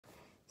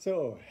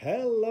So,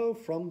 hello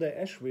from the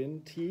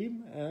Ashwin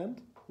team,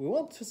 and we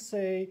want to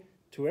say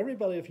to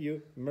everybody of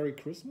you, Merry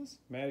Christmas.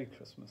 Merry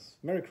Christmas.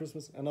 Merry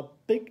Christmas, and a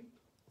big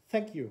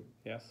thank you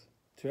Yes,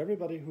 to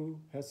everybody who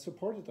has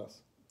supported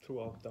us.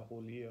 throughout the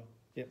whole year.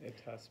 Yeah.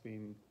 It has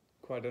been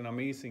quite an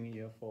amazing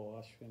year for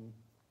Ashwin.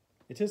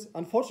 It is,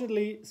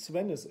 unfortunately,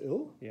 Sven is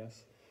ill,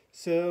 Yes.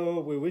 so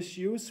we wish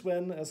you,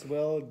 Sven, as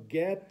well,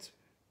 get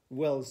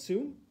well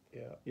soon.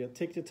 Yeah. Yeah,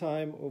 take the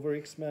time over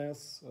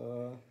Xmas.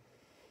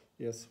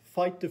 Yes,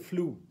 fight the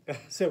flu.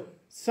 So,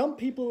 some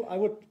people I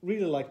would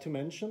really like to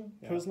mention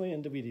Yeah. personally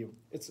in the video.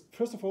 It's,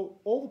 first of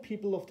all the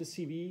people of the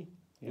CV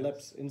Yes.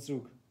 labs in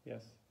Zug.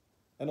 Yes.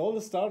 And all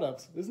the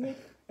startups, isn't it?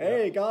 Yeah.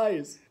 Hey,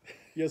 guys.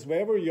 Yes,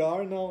 wherever you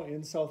are now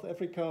in South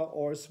Africa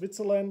or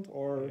Switzerland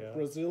or Yeah.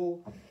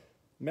 Brazil,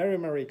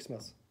 Merry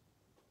Xmas.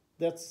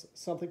 That's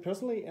something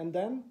personally. And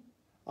then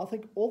I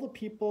think all the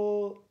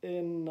people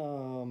in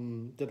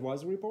the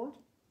advisory board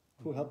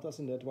who helped us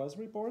in the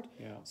advisory board.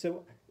 Yeah.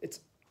 So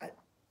it's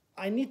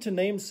I need to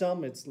name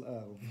some. It's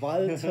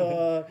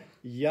Walter,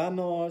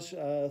 Janos,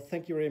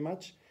 thank you very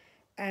much.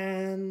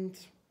 And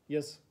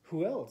yes,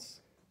 who else?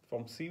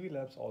 From CV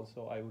Labs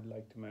also, I would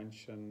like to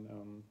mention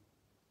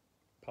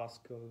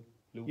Pascal,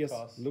 Yes,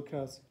 Lucas,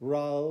 Lucas,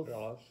 Ralph,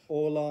 Ralph.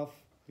 Olaf,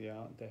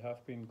 Yeah, they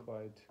have been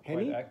quite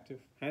Henny? active.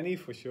 Henny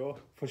for sure.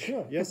 for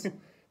sure. Yes,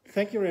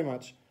 thank you very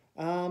much.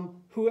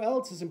 Who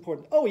else is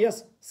important? Oh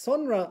yes,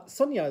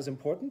 Sonja is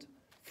important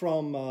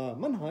from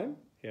Mannheim,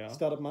 Yeah.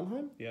 Startup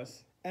Mannheim,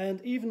 Yes.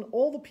 and even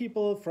all the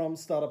people from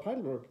Startup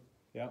Heidelberg,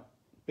 Yeah.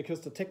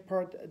 because the tech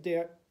part,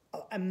 they're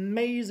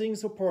amazing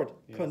support.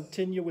 Yes.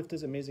 Continue with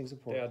this amazing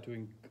support. They are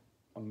doing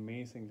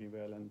amazingly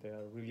well and they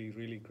are really,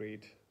 really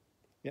great.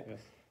 Yeah.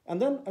 Yes. And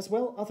then as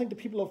well, I think the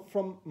people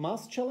from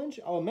Mars Challenge,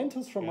 our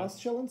mentors from Yes. Mars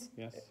Challenge,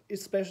 Yes.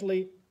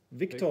 especially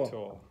Victor.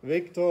 Victor.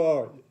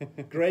 Victor,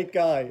 great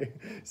guy.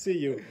 See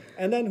you.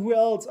 And then who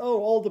else? Oh,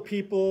 all the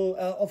people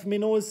of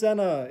Minnow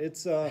Senna.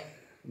 It's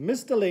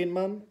Mr.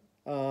 Lehmann,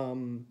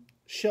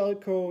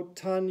 Shelko,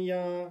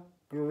 Tanya,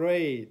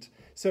 great.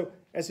 So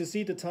as you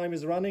see, the time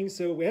is running.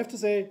 So we have to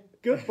say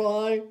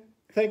goodbye.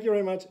 Thank you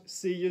very much.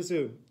 See you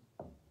soon.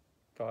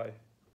 Bye.